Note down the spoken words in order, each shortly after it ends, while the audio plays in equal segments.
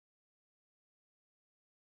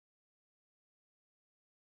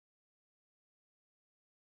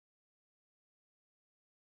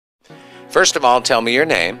First of all, tell me your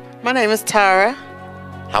name. My name is Tara.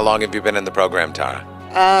 How long have you been in the program, Tara?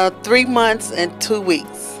 3 months and 2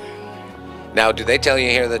 weeks. Now, do they tell you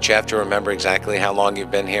here that you have to remember exactly how long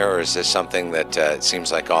you've been here, or is this something that it seems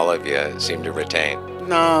like all of you seem to retain?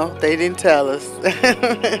 No, they didn't tell us.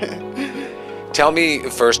 Tell me,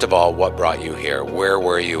 first of all, what brought you here? Where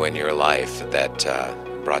were you in your life that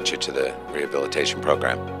brought you to the rehabilitation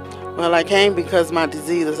program? Well, I came because my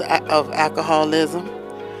disease is of alcoholism,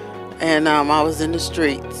 and I was in the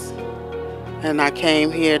streets. And I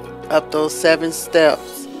came here up those 7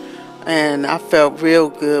 steps, and I felt real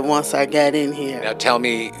good once I got in here. Now tell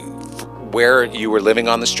me where you were living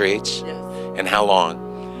on the streets. Yes. And how long?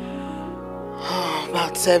 Oh,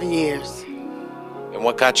 about 7 years. And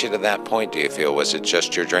what got you to that point, do you feel? Was it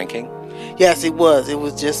just your drinking? Yes, it was. It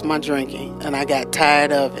was just my drinking, and I got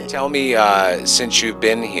tired of it. Tell me, since you've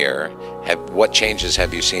been here, what changes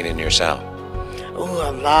have you seen in yourself? Oh,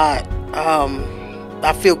 a lot.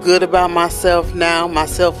 I feel good about myself now. My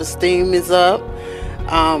self-esteem is up.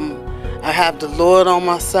 I have the Lord on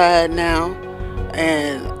my side now,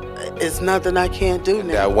 and it's nothing I can't do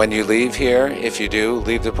now. When you leave here, if you do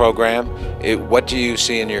leave the program, what do you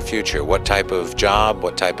see in your future? What type of job,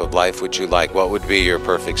 what type of life would you like? What would be your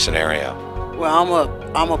perfect scenario? Well,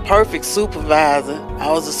 I'm a perfect supervisor.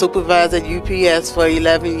 I was a supervisor at UPS for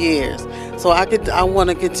 11 years, so I want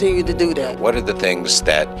to continue to do that. What are the things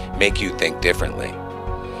that make you think differently?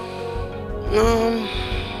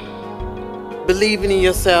 Believing in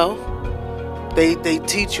yourself. They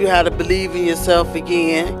teach you how to believe in yourself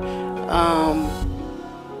again.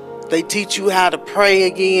 They teach you how to pray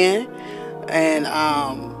again, and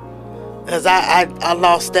because I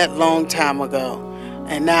lost that long time ago,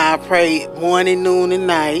 and now I pray morning, noon, and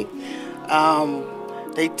night.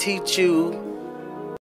 They teach you